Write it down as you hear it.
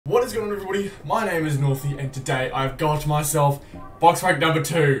What's going on, everybody? My name is Northy, and today I've got myself box break number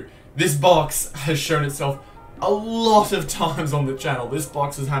 2. This box has shown itself a lot of times on the channel. This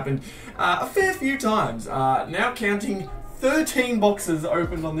box has happened a fair few times. Now counting 13 boxes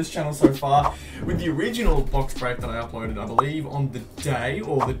opened on this channel so far, with the original box break that I uploaded, I believe, on the day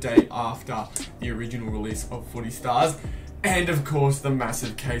or the day after the original release of Footy Stars. And of course the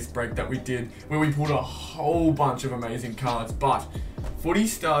massive case break that we did, where we pulled a whole bunch of amazing cards. But Footy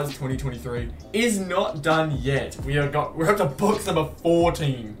Stars 2023 is not done yet. We're up to box number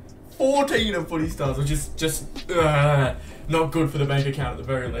 14. 14 of Footy Stars, which is just not good for the bank account at the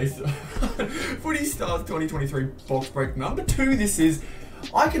very least. Footy Stars 2023 box break number 2 this is.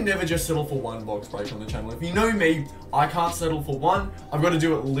 I can never just settle for one box break on the channel. If you know me, I can't settle for one. I've got to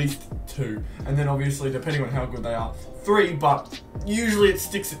do at least 2. And then obviously, depending on how good they are, 3, but usually it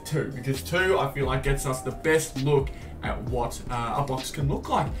sticks at 2, because 2, I feel like, gets us the best look at what a box can look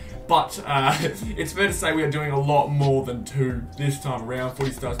like. But it's fair to say we are doing a lot more than 2 this time around.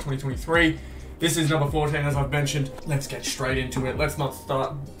 Footy Stars 2023. This is number 14, as I've mentioned. Let's get straight into it. Let's not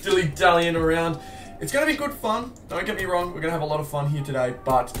start dilly-dallying around. It's going to be good fun, don't get me wrong, we're going to have a lot of fun here today,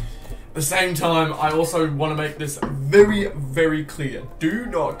 but at the same time, I also want to make this very, very clear. Do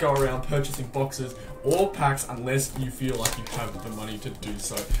not go around purchasing boxes or packs unless you feel like you have the money to do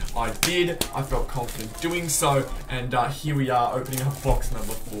so. I did, I felt confident doing so, and here we are opening up box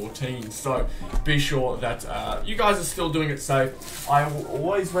number 14. So be sure that you guys are still doing it safe. I will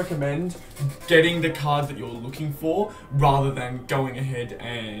always recommend getting the card that you're looking for rather than going ahead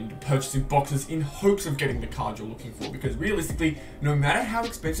and purchasing boxes in hopes of getting the card you're looking for, because realistically, no matter how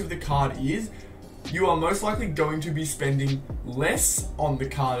expensive the card is, you are most likely going to be spending less on the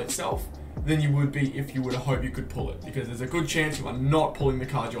card itself than you would be if you were to hope you could pull it, because there's a good chance you are not pulling the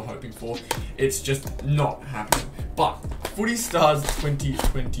card you're hoping for. It's just not happening. But Footy Stars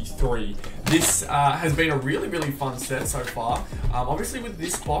 2023, this has been a really, really fun set so far. Obviously with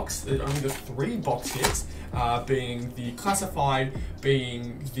this box, there's only the 3 box hits, being the classified,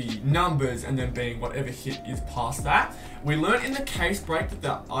 being the numbers, and then being whatever hit is past that. We learned in the case break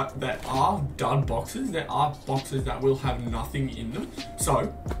that there are dud boxes. There are boxes that will have nothing in them.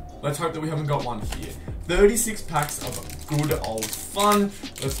 So let's hope that we haven't got one here. 36 packs of good old fun.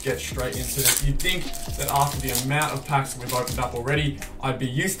 Let's get straight into this. You'd think that after the amount of packs we've opened up already, I'd be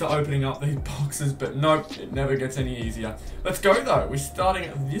used to opening up these boxes, but nope, it never gets any easier. Let's go though. We're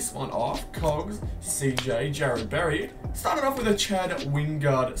starting this one off. Cogs, CJ, Jared Berry. Started off with a Chad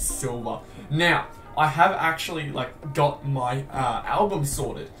Wingard Silver. Now, I have actually got my album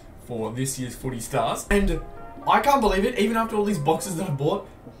sorted for this year's Footy Stars, and I can't believe it, even after all these boxes that I bought,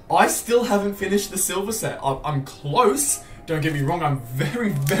 I still haven't finished the silver set. I'm close, don't get me wrong, I'm very,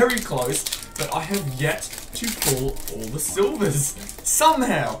 very close, but I have yet to pull all the silvers.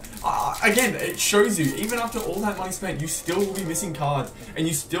 Somehow. Again, it shows you, even after all that money spent, you still will be missing cards, and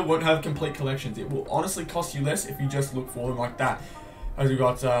you still won't have complete collections. It will honestly cost you less if you just look for them like that. As we've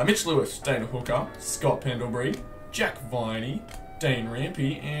got Mitch Lewis, Dana Hooker, Scott Pendlebury, Jack Viney, Dane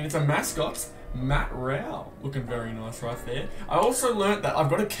Rampy, and it's a mascot, Matt Rao, looking very nice right there. I also learnt that I've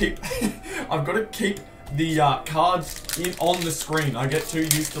got to keep the cards on the screen. I get too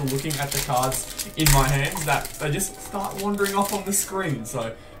used to looking at the cards in my hands that they just start wandering off on the screen.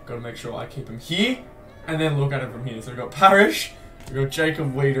 So got to make sure I keep them here and then look at it from here. So we've got Parrish, we've got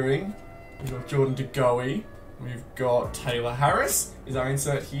Jacob Wiedering, we've got Jordan DeGoey, we've got Taylor Harris. Is our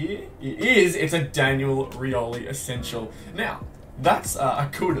insert here? It is. It's a Daniel Rioli Essential. Now, that's a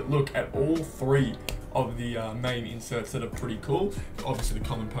good look at all 3 of the main inserts that are pretty cool. Obviously the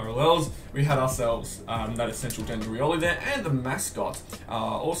common parallels. We had ourselves that Essential Daniel Rioli there, and the mascot.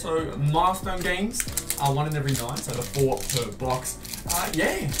 Also milestone games, 1 in every 9, so the 4 per box.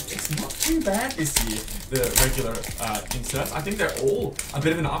 Yeah, it's not too bad this year, the regular inserts. I think they're all a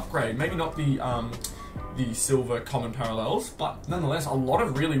bit of an upgrade. Maybe not the silver common parallels, but nonetheless, a lot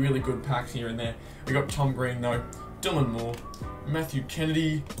of really, really good packs here and there. We got Tom Green though, Dylan Moore, Matthew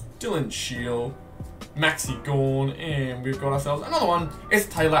Kennedy, Dylan Shield, Maxi Gorn, and we've got ourselves another one. It's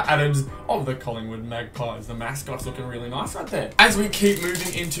Taylor Adams of the Collingwood Magpies. The mascot's looking really nice right there. As we keep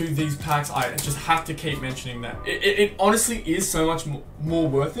moving into these packs, I just have to keep mentioning that it honestly is so much more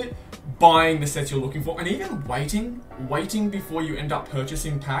worth it buying the sets you're looking for, and even waiting before you end up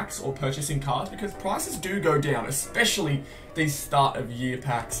purchasing packs or purchasing cards, because prices do go down, especially these start of year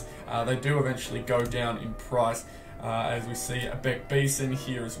packs. They do eventually go down in price. As we see a Beck Beeson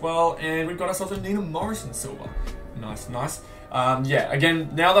here as well, and we've got ourselves a Nina Morrison silver. Nice, nice. Yeah, again,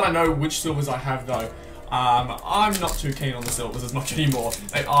 now that I know which silvers I have though, I'm not too keen on the silvers as much anymore.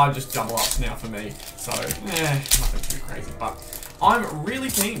 They are just double ups now for me. So, nothing too crazy. But I'm really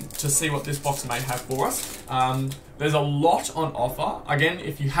keen to see what this box may have for us. There's a lot on offer. Again,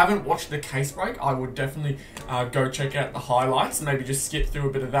 if you haven't watched the case break, I would definitely go check out the highlights and maybe just skip through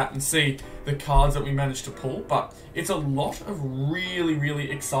a bit of that and see the cards that we managed to pull. But it's a lot of really,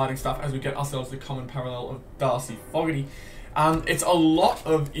 really exciting stuff as we get ourselves the common parallel of Darcy Fogarty. It's a lot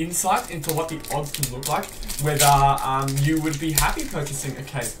of insight into what the odds can look like, whether you would be happy purchasing a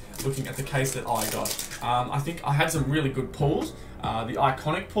case, looking at the case that I got. I think I had some really good pulls. The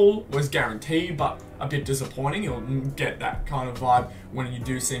iconic pull was guaranteed, but a bit disappointing. You'll get that kind of vibe when you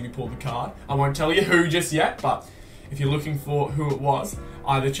do see me pull the card. I won't tell you who just yet, but if you're looking for who it was,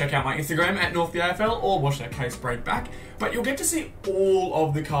 either check out my Instagram at NorthyAFL or watch that case break back. But you'll get to see all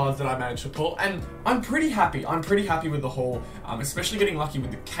of the cards that I managed to pull, and I'm pretty happy. I'm pretty happy with the haul, especially getting lucky with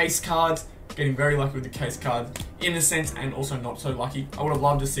the case cards, getting very lucky with the case cards in a sense, and also not so lucky. I would have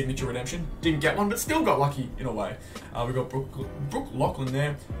loved a signature redemption. Didn't get one, but still got lucky in a way. We got Brooke Lachlan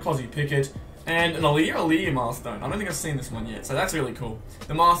there, Cozzy Pickett, and an Aaliyah milestone. I don't think I've seen this one yet, so that's really cool.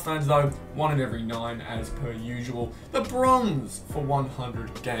 The milestones though, 1 in every 9 as per usual. The bronze for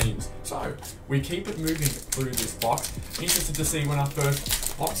 100 games. So, we keep it moving through this box. Interested to see when our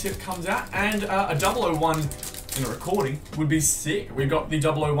first box hit comes out, and a 001 in a recording would be sick. We got the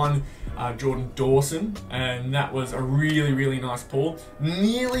 001 Jordan Dawson, and that was a really, really nice pull.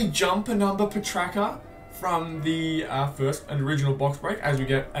 Nearly jumper number per tracker from the first and original box break, as we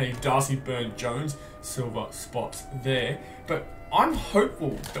get a Darcy Byrne-Jones silver spots there. But I'm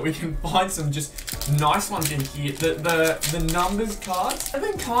hopeful that we can find some just nice ones in here. The numbers cards have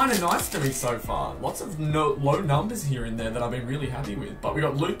been kind of nice to me so far. Lots of low numbers here and there that I've been really happy with. But we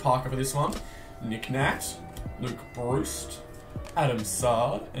got Luke Parker for this one, Nick Nat, Luke Bruce, Adam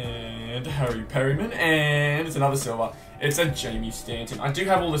Sard, and Harry Perryman, and it's another silver. It's a Jamie Stanton. I do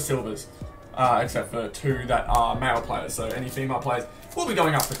have all the silvers, except for 2 that are male players, so any female players will be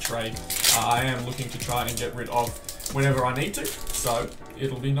going up for trade. I am looking to try and get rid of whenever I need to, so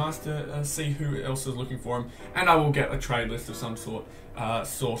it'll be nice to see who else is looking for them, and I will get a trade list of some sort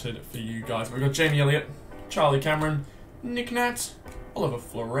sorted for you guys. We've got Jamie Elliott, Charlie Cameron, Nick Nat, Oliver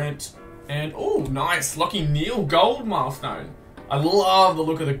Florent, and oh, nice, Lockie Neal gold milestone. I love the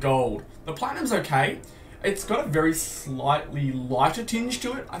look of the gold. The platinum's okay. It's got a very slightly lighter tinge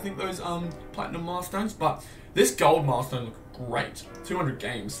to it, I think, those platinum milestones, but this gold milestone looks great. 200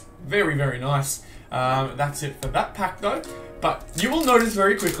 games. Very, very nice. That's it for that pack though. But you will notice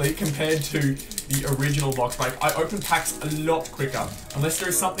very quickly, compared to the original box break, I open packs a lot quicker. Unless there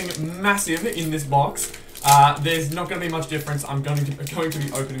is something massive in this box, there's not going to be much difference. I'm going to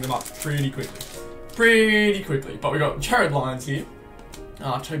be opening them up pretty quickly. But we got Jared Lyons here,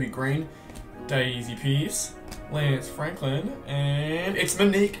 Toby Green, Daisy Pearce, Lance Franklin, and it's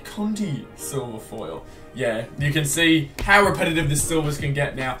Monique Conti silver foil. Yeah, you can see how repetitive the silvers can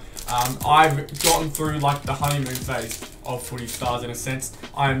get now. I've gotten through like the honeymoon phase of Footy Stars in a sense.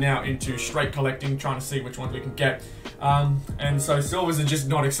 I am now into straight collecting, trying to see which ones we can get. And so silvers are just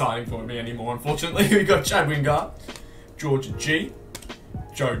not exciting for me anymore, unfortunately. We got Chad Wingard, Georgia G,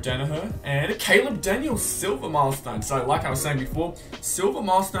 Joe Danaher, and a Caleb Daniels silver milestone. So like I was saying before, silver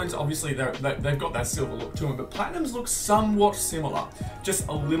milestones, obviously they've got that silver look to them, but platinums look somewhat similar. Just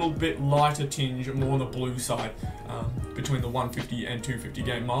a little bit lighter tinge, more on the blue side, between the 150 and 250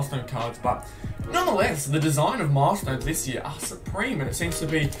 game milestone cards. But nonetheless, the design of milestones this year are supreme, and it seems to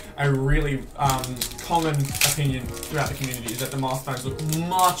be a really common opinion throughout the community is that the milestones look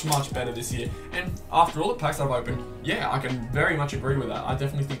much better this year. And after all the packs I've opened, yeah, I can very much agree with that. I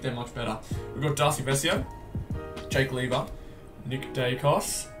definitely think they're much better. We've got Darcy Vesio, Jake Lever, Nick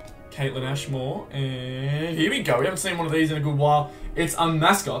Dacos, Caitlin Ashmore, and here we go. We haven't seen one of these in a good while. It's a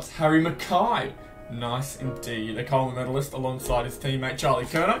mascot, Harry Mackay. Nice indeed. A Coleman medalist alongside his teammate Charlie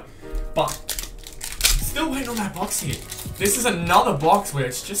Curnow. But still waiting on that box here. This is another box where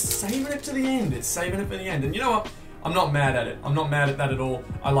it's just saving it to the end. It's saving it for the end. And you know what? I'm not mad at it. I'm not mad at that at all.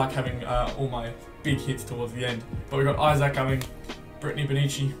 I like having all my big hits towards the end. But we've got Isaac Cumming, Brittany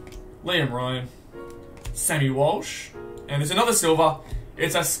Benici, Liam Ryan, Sammy Walsh, and there's another silver.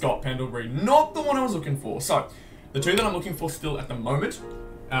 It's a Scott Pendlebury. Not the one I was looking for. So, the 2 that I'm looking for still at the moment,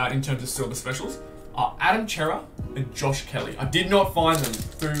 in terms of silver specials, are Adam Chera and Josh Kelly. I did not find them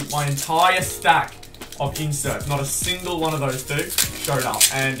through my entire stack of inserts. Not a single one of those 2 showed up,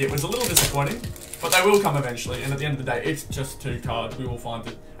 and it was a little disappointing, but they will come eventually, and at the end of the day, it's just 2 cards. We will find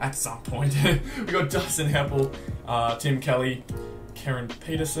it at some point. We got Dustin Heppel, Tim Kelly, Karen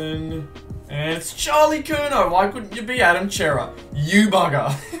Peterson, and it's Charlie Curnow. Why couldn't you be Adam Chera? You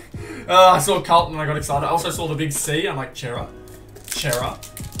bugger. I saw Carlton and I got excited. I also saw the big C. I'm like, Chera,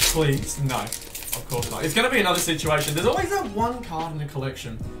 please. No, of course not. It's going to be another situation. There's always that one card in the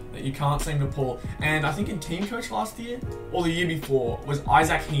collection that you can't seem to pull. And I think in Team Coach last year, or the year before, was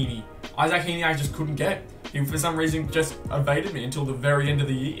Isaac Heaney. Isaac Heaney I just couldn't get. He, for some reason, just evaded me until the very end of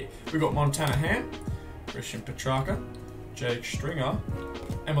the year. We got Montana Ham, Christian Petrarca, Jake Stringer,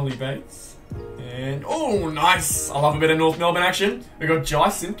 Emily Bates, and oh, nice! I love a bit of North Melbourne action. We got Jai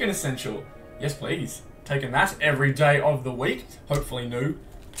Simpkin Essential. Yes, please. Taking that every day of the week. Hopefully new.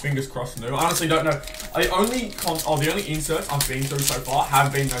 Fingers crossed new. I honestly don't know. The only inserts I've been through so far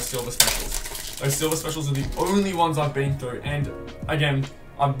have been those silver specials. Those silver specials are the only ones I've been through, and again,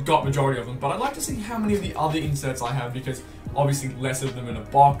 I've got majority of them, but I'd like to see how many of the other inserts I have, because obviously less of them in a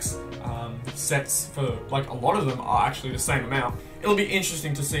box. Sets for like a lot of them are actually the same amount. It'll be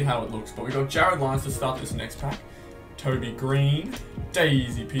interesting to see how it looks, but we got Jared Lyons to start this next pack, Toby Green,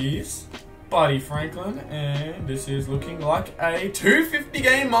 Daisy Pierce, Buddy Franklin, and this is looking like a 250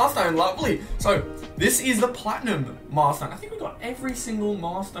 game milestone. Lovely. So this is the platinum milestone. I think we got every single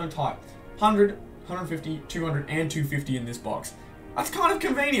milestone type, 100, 150, 200, and 250 in this box. That's kind of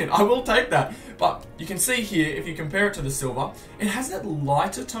convenient, I will take that. But you can see here, if you compare it to the silver, it has that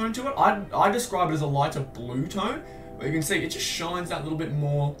lighter tone to it. I describe it as a lighter blue tone, but you can see it just shines that little bit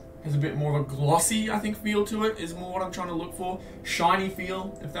more, has a bit more of a glossy, I think, feel to it, is more what I'm trying to look for. Shiny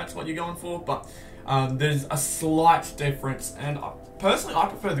feel, if that's what you're going for, but there's a slight difference, and personally, I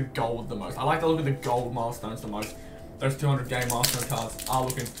prefer the gold the most. I like to look at the gold milestones the most. Those 200 game milestone cards are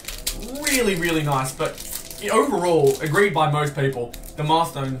looking really, really nice, but overall, agreed by most people, the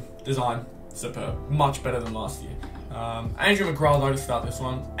milestone design, superb. Much better than last year. Andrew McGrath to start this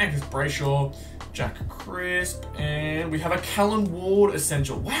one. Angus Brayshaw, Jack Crisp, and we have a Callan Ward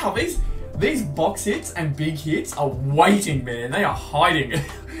Essential. Wow, these box hits and big hits are waiting, man. They are hiding.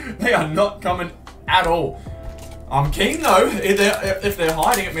 They are not coming at all. I'm keen though. If they're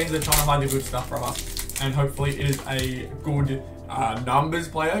hiding, it means they're trying to hide the good stuff from us. And hopefully it is a good numbers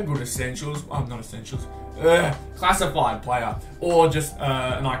player, good essentials. Not essentials. Classified player, or just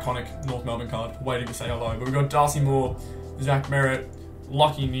an iconic North Melbourne card waiting to say hello. But we've got Darcy Moore, Zach Merritt,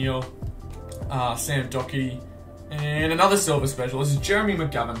 Lockie Neal, Sam Dockey, and another silver special. This is Jeremy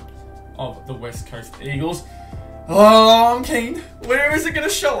McGovern of the West Coast Eagles. Oh, I'm keen. Where is it going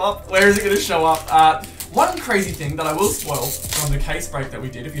to show up? Where is it going to show up? One crazy thing that I will spoil from the case break that we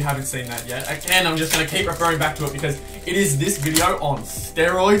did, if you haven't seen that yet, again, I'm just going to keep referring back to it because it is this video on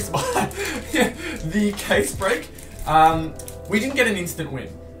steroids, but the case break, we didn't get an instant win,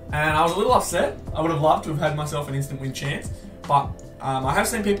 and I was a little upset. I would have loved to have had myself an instant win chance, but I have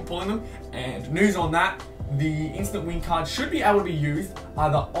seen people pulling them, and news on that, the instant win card should be able to be used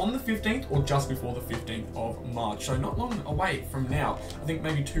either on the 15th or just before the 15th of March. So not long away from now. I think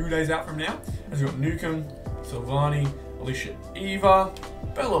maybe 2 days out from now. As we've got Newcomb, Silvani, Alicia Eva,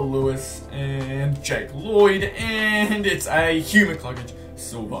 Bella Lewis, and Jake Lloyd. And it's a Hugh McCluggage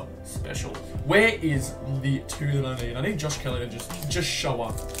silver special. Where is the two that I need? I need Josh Kelly to just show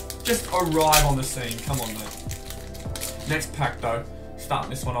up. Just arrive on the scene. Come on, mate. Next pack, though. Starting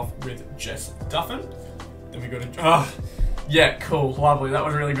this one off with Jess Duffin. Then we go to, yeah, cool, lovely. That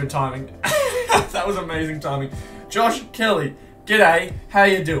was really good timing. That was amazing timing. Josh Kelly, g'day, how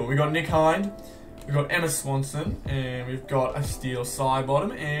you doing? We got Nick Hind, we've got Emma Swanson, and we've got a Steel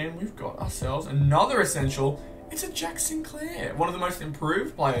Sidebottom, and we've got ourselves another essential. It's a Jack Sinclair, one of the most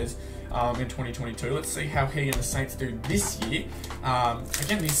improved players in 2022. Let's see how he and the Saints do this year.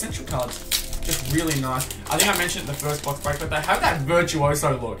 Again, the essential cards, just really nice. I think I mentioned in the first box break, but they have that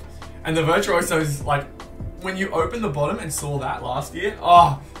virtuoso look. And the virtuoso is like, when you open the bottom and saw that last year,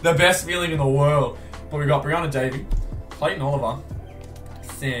 oh, the best feeling in the world. But we got Brianna Davey, Clayton Oliver,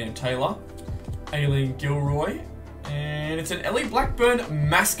 Sam Taylor, Aileen Gilroy, and it's an Ellie Blackburn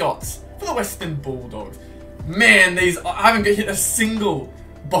mascots for the Western Bulldogs. Man, these, I haven't hit a single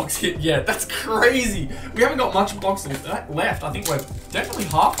box hit yet. That's crazy. We haven't got much box left. I think we're definitely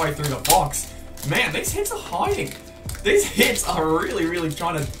halfway through the box. Man, these hits are hiding. These hits are really, really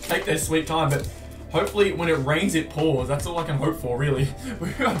trying to take their sweet time, but hopefully when it rains, it pours. That's all I can hope for, really.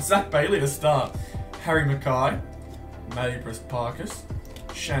 We've got Zach Bailey to start. Harry Mackay, Maddie Parkus,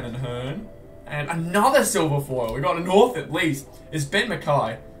 Shannon Hearn, and another silver foil. We got a North at least. It's Ben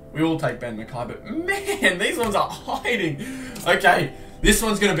Mackay. We all take Ben Mackay, but man, these ones are hiding. Okay, this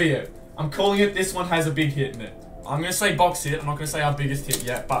one's going to be it. I'm calling it. This one has a big hit in it. I'm going to say box hit. I'm not going to say our biggest hit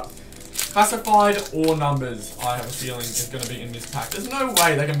yet, but classified or numbers, I have a feeling is going to be in this pack. There's no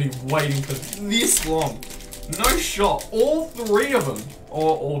way they're going to be waiting for this long No shot. All 3 of them.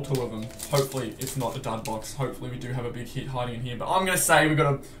 Or all 2 of them. Hopefully it's not a dud box. Hopefully we do have a big hit hiding in here. But I'm gonna say we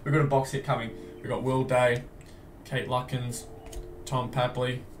got a box hit coming. We got Will Day, Kate Luckins, Tom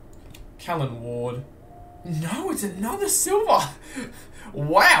Papley, Callan Ward. No, it's another silver.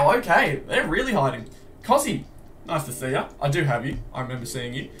 Wow, okay. They're really hiding. Cossie, nice to see ya. I do have you. I remember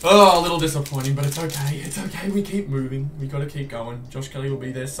seeing you. Oh, a little disappointing, but it's okay. It's okay. We keep moving. We gotta keep going. Josh Kelly will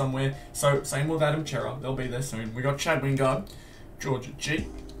be there somewhere. So, same with Adam Chera. They'll be there soon. We got Chad Wingard, Georgia G,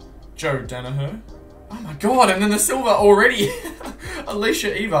 Joe Danaher. Oh my god, and then the silver already.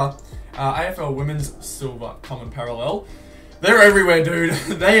 Alicia Eva, AFL Women's Silver Common Parallel. They're everywhere, dude.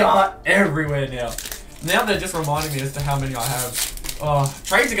 They are everywhere now. Now they're just reminding me as to how many I have.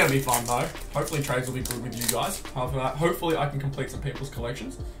 Trades are going to be fun though. Hopefully trades will be good with you guys. Hopefully I can complete some people's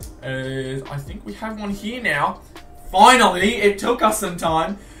collections. I think we have one here now. Finally, it took us some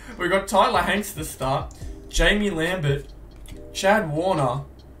time. We got Tyler Hanks to start, Jamie Lambert, Chad Warner,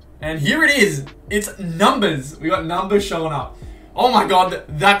 and here it is. It's numbers. We got numbers showing up. Oh my god,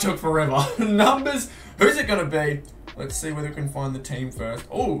 that took forever. Numbers. Who's it going to be? Let's see whether we can find the team first.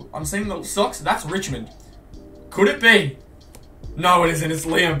 Oh, I'm seeing little socks. That's Richmond. Could it be? No, it isn't. It's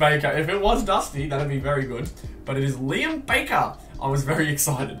Liam Baker. If it was Dusty, that'd be very good. But it is Liam Baker. I was very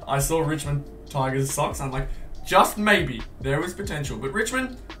excited. I saw Richmond Tigers socks. I'm like, just maybe. There was potential. But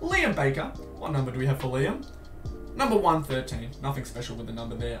Richmond, Liam Baker. What number do we have for Liam? Number 113. Nothing special with the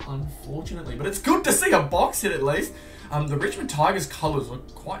number there, unfortunately. But it's good to see a box hit at least. The Richmond Tigers colours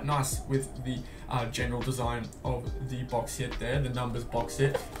look quite nice with the general design of the box hit there, the numbers box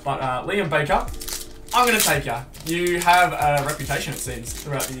hit. But Liam Baker, I'm going to take ya. You have a reputation, it seems,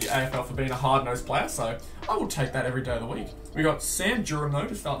 throughout the AFL for being a hard-nosed player, so I will take that every day of the week. We got Sam Durham, though,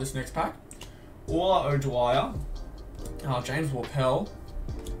 to start this next pack. Orla O'Dwyer, James Warpel,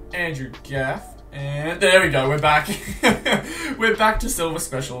 Andrew Gaff, and there we go, we're back. We're back to silver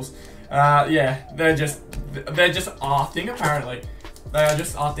specials. Yeah, they're just our thing, apparently. They are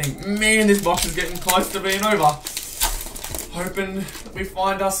just our thing. Man, this box is getting close to being over. Hoping that we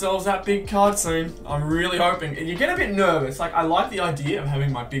find ourselves that big card soon. I'm really hoping. And you get a bit nervous. Like, I like the idea of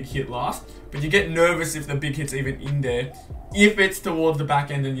having my big hit last, but you get nervous if the big hit's even in there. If it's towards the back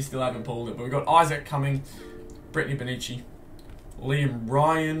end and you still haven't pulled it. But we've got Isaac Cumming, Brittany Benici, Liam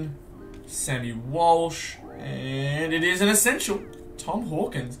Ryan, Sammy Walsh, and it is an essential, Tom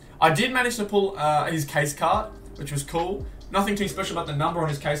Hawkins. I did manage to pull his case card, which was cool. Nothing too special about the number on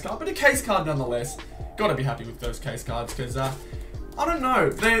his case card, but a case card nonetheless. Gotta be happy with those case cards, because, I don't know,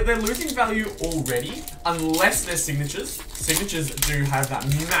 they're losing value already, unless they're signatures. Signatures do have that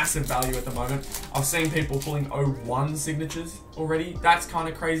massive value at the moment. I've seen people pulling 01 signatures already. That's kind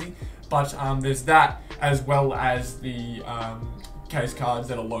of crazy, but there's that, as well as the case cards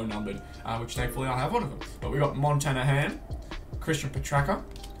that are low numbered, which thankfully I have one of them. But we got Montana Ham, Christian Petracca,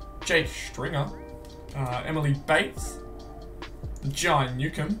 Jake Stringer, Emily Bates, John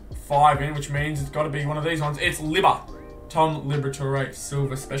Newcomb, 5 in, which means it's got to be one of these ones. It's Libba, Tom Liberatore,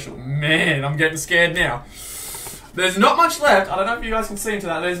 silver special. Man, I'm getting scared now. There's not much left. I don't know if you guys can see into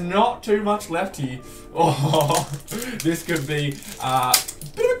that. There's not too much left here. Oh, this could be a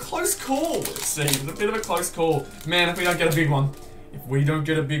bit of a close call, it seems. A bit of a close call. Man, if we don't get a big one. If we don't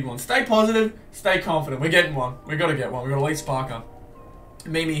get a big one. Stay positive, stay confident. We're getting one. We've got to get one. We've got Elise Parker,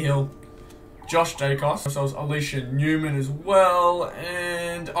 Mimi Hill, Josh Dacos, ourselves Alicia Newman as well,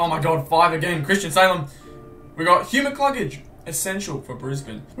 and oh my god, 5 again, Christian Salem. We got Hugh McCluggage, essential for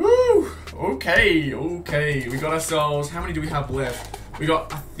Brisbane. Woo! Okay, we got ourselves, how many do we have left? We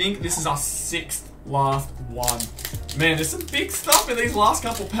got, I think this is our 6th last one. Man, there's some big stuff in these last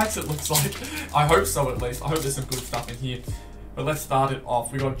couple packs, it looks like. I hope so, at least. I hope there's some good stuff in here. But let's start it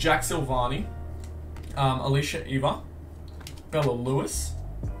off. We got Jack Silvani, Alicia Eva, Bella Lewis,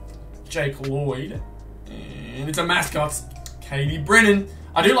 Jake Lloyd, and it's a mascots, Katie Brennan.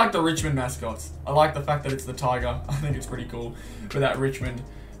 I do like the Richmond mascots. I like the fact that it's the tiger. I think it's pretty cool with that Richmond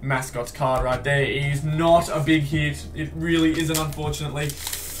mascots card right there. It is not a big hit. It really isn't, unfortunately.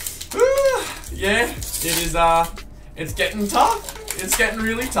 Yeah, it is, it's getting tough. It's getting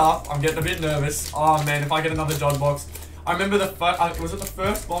really tough. I'm getting a bit nervous. Oh man, if I get another dud box. I remember the first, was it the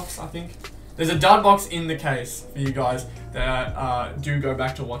first box, I think? There's a dud box in the case for you guys that do go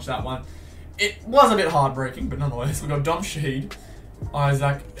back to watch that one. It was a bit heartbreaking, but nonetheless, we got Dom Shahid,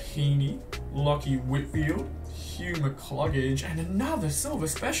 Isaac Heaney, Lockie Whitfield, Hugh McCluggage, and another silver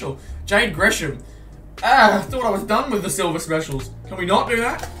special, Jade Gresham. I thought I was done with the silver specials. Can we not do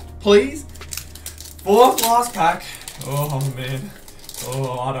that, please? 4th last pack. Oh man.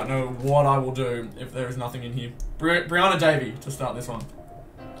 Oh, I don't know what I will do if there is nothing in here. Brianna Davey to start this one.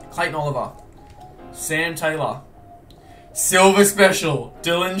 Clayton Oliver, Sam Taylor. Silver Special,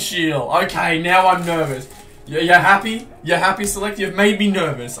 Dylan Shield. Okay, now I'm nervous. You're happy? You're happy, Select? You've made me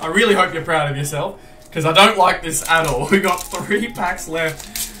nervous. I really hope you're proud of yourself, because I don't like this at all. We got 3 packs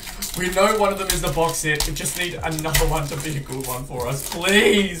left. We know one of them is the box hit. We just need another one to be a good one for us.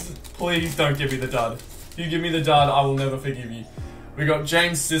 Please, please don't give me the dud. If you give me the dud, I will never forgive you. We got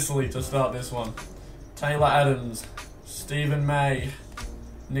James Sicily to start this one. Taylor Adams, Stephen May,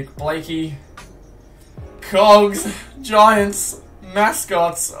 Nick Blakey, Cogs, Giants,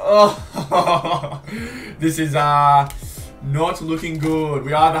 mascots. Oh, this is not looking good.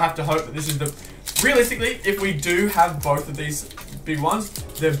 We either have to hope that this is the... Realistically, if we do have both of these big ones,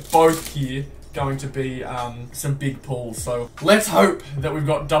 they're both here going to be some big pulls. So let's hope that we've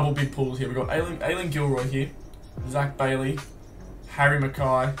got double big pulls here. We've got Aileen Gilroy here, Zach Bailey, Harry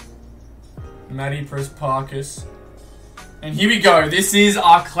Mackay, Matty Press-Parkis. And here we go. This is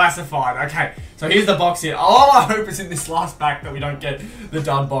our classified. Okay, so here's the box here. All I hope is in this last pack that we don't get the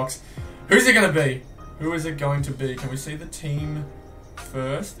dud box. Who's it going to be? Who is it going to be? Can we see the team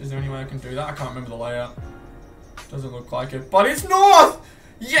first? Is there any way I can do that? I can't remember the layout. Doesn't look like it. But it's North!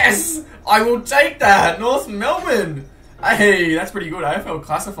 Yes! I will take that. North Melbourne. Hey, that's pretty good. AFL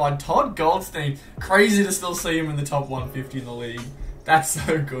classified. Todd Goldstein. Crazy to still see him in the top 150 in the league. That's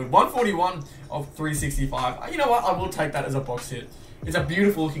so good. 141 of 365. You know what? I will take that as a box hit. It's a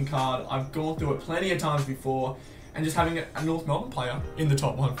beautiful looking card. I've gone through it plenty of times before. And just having a North Melbourne player in the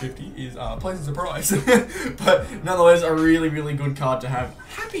top 150 is a pleasant surprise. But nonetheless, a really, really good card to have.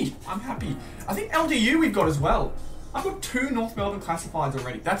 Happy. I'm happy. I think LDU we've got as well. I've got 2 North Melbourne classifieds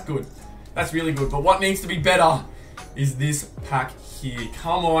already. That's good. That's really good. But what needs to be better is this pack here.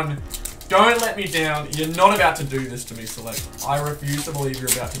 Come on. Don't let me down. You're not about to do this to me, Select. I refuse to believe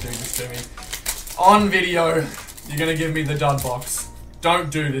you're about to do this to me. On video, you're going to give me the dud box. Don't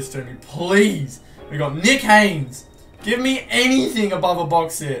do this to me, please. We got Nick Haynes. Give me anything above a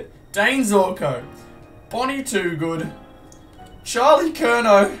box hit. Dane Zorko. Bonnie Toogood. Charlie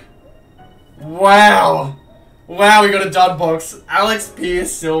Curnow. Wow. Wow, we got a dud box. Alex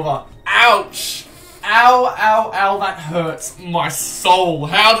Pierce Silva. Ouch. Ow, ow, ow, that hurts my soul.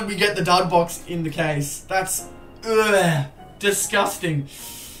 How did we get the dud box in the case? That's disgusting.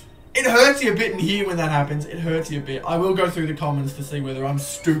 It hurts you a bit in here when that happens. It hurts you a bit. I will go through the comments to see whether I'm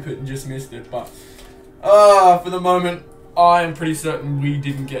stupid and just missed it, but for the moment, I am pretty certain we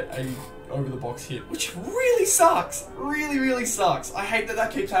didn't get a over-the-box hit, which really sucks. Really, really sucks. I hate that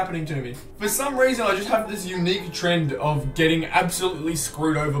that keeps happening to me. For some reason, I just have this unique trend of getting absolutely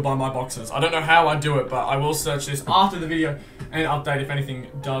screwed over by my boxes. I don't know how I do it, but I will search this after the video and update if anything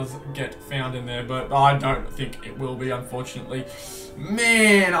does get found in there, but I don't think it will be, unfortunately.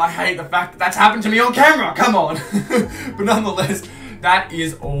 Man, I hate the fact that that's happened to me on camera. Come on. But nonetheless, that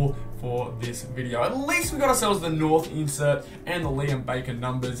is all for this video. At least we got ourselves the North insert and the Liam Baker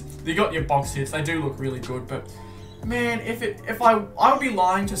numbers. You got your box hits. They do look really good, but man, if I would be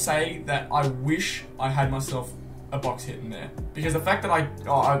lying to say that I wish I had myself a box hit in there, because the fact that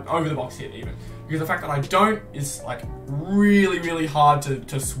over the box hit even, because the fact that I don't is like really, really hard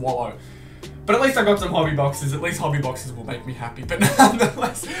to swallow. But at least I got some hobby boxes. At least hobby boxes will make me happy. But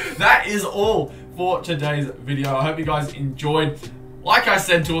nonetheless, that is all for today's video. I hope you guys enjoyed. Like I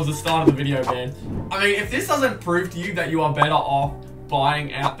said towards the start of the video, man, I mean, if this doesn't prove to you that you are better off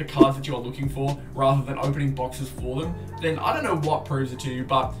buying out the cards that you are looking for rather than opening boxes for them, then I don't know what proves it to you,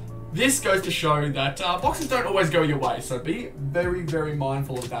 but this goes to show that boxes don't always go your way, so be very, very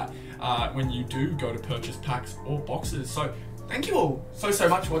mindful of that when you do go to purchase packs or boxes. So thank you all so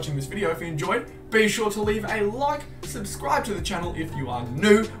much for watching this video. If you enjoyed, be sure to leave a like, subscribe to the channel if you are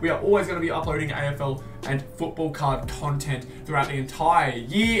new. We are always going to be uploading AFL and football card content throughout the entire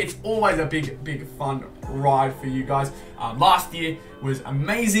year. It's always a big fun ride for you guys. Last year was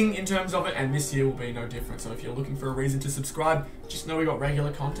amazing in terms of it, and this year will be no different. So if you're looking for a reason to subscribe, just know we got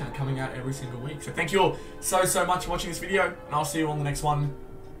regular content coming out every single week. So thank you all so much for watching this video, and I'll see you on the next one.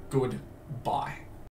 Goodbye.